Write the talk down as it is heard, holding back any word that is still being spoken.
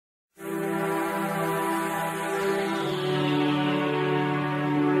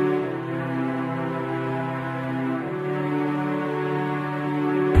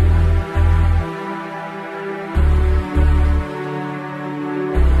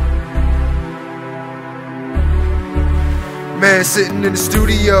Man sitting in the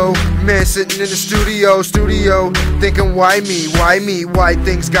studio, thinking why me, why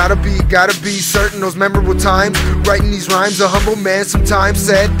things gotta be certain. Those memorable times, writing these rhymes, a humble man sometimes,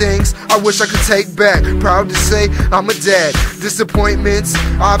 sad things I wish I could take back. Proud to say I'm a dad. Disappointments,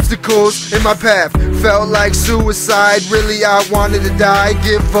 obstacles in my path, felt like suicide. Really I wanted to die,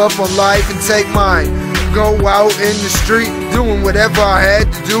 give up on life and take mine. Go out in the street, doing whatever I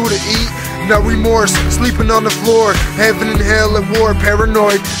had to do to eat. No remorse, sleeping on the floor, heaven and hell at war,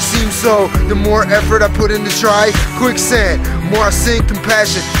 paranoid seems so. The more effort I put in to try, quicksand, more I sink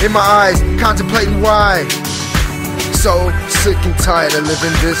compassion in my eyes, contemplating why. So sick and tired of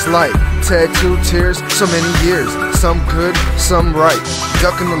living this life. Tattooed tears, so many years, some good, some right.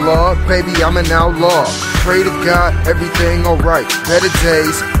 Ducking the law, baby, I'm an outlaw. Pray to God, everything alright. Better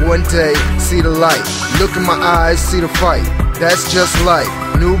days, one day, see the light. Look in my eyes, see the fight. That's just life.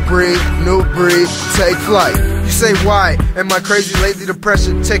 New breed, take flight. You say why? Am I crazy lately?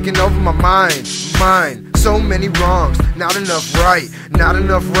 Depression taking over my mind. So many wrongs, not enough right.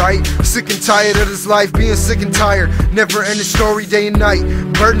 Sick and tired of this life, being sick and tired. Never ending story, day and night.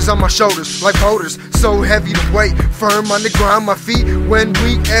 Burdens on my shoulders, like boulders, so heavy to weight. Firm on the ground, my feet when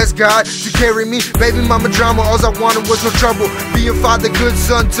weak. Ask God to carry me. Baby mama drama, all I wanted was no trouble. Be a father, good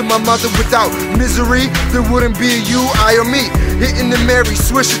son to my mother. Without misery, there wouldn't be a you, I or me. Hitting the Mary,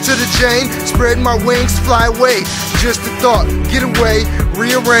 swish it to the Jane. Spread my wings, fly away. Just a thought, get away,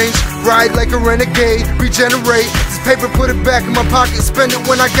 rearrange. Ride like a renegade, regenerate. This paper, put it back in my pocket, spend it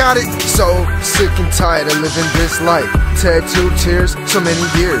when I got it. So sick and tired of living this life. Tattooed tears, so many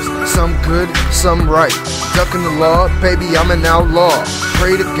years, some good, some right. Ducking the law, baby, I'm an outlaw.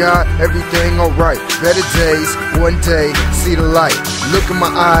 Pray to God, everything alright. Better days, one day, see the light. Look in my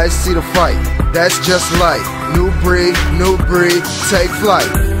eyes, see the fight. That's just life. New breed, take flight.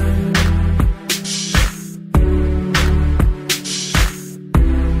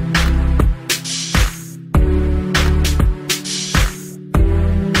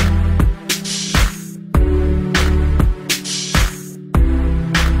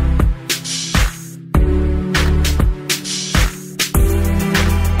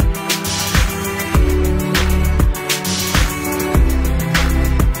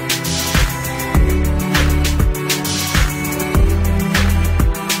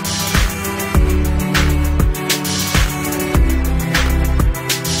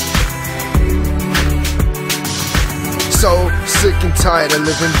 So sick and tired of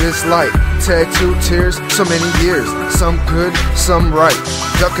living this life. Tattooed tears, so many years, some good, some right.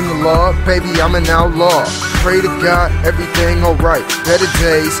 Ducking the law, baby, I'm an outlaw. Pray to God, everything alright. Better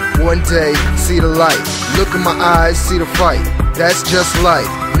days, one day, see the light. Look in my eyes, see the fight. That's just life.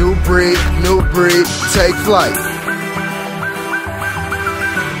 New breed, take flight.